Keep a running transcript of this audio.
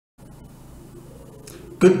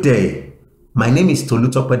Good day. My name is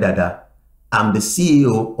Tolu-tope. I'm the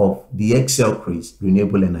CEO of the ExcelChris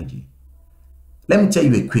Renewable Energy. Let me tell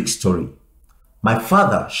you a quick story. My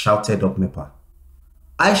father shouted up NEPA.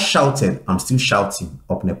 I shouted, I'm still shouting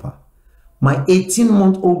up NEPA. My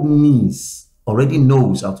 18-month-old niece already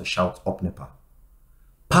knows how to shout up NEPA.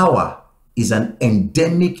 Power is an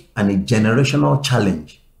endemic and a generational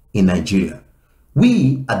challenge in Nigeria.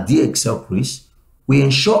 We at the ExcelChris, we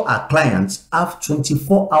ensure our clients have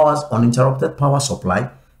 24 hours uninterrupted power supply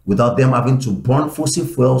without them having to burn fossil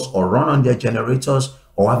fuels or run on their generators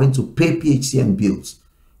or having to pay PHCN bills.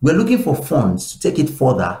 We're looking for funds to take it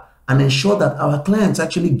further and ensure that our clients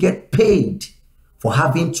actually get paid for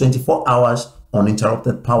having 24 hours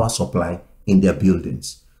uninterrupted power supply in their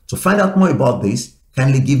buildings. To find out more about this,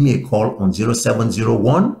 kindly give me a call on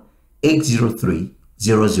 0701 803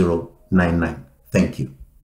 0099. Thank you.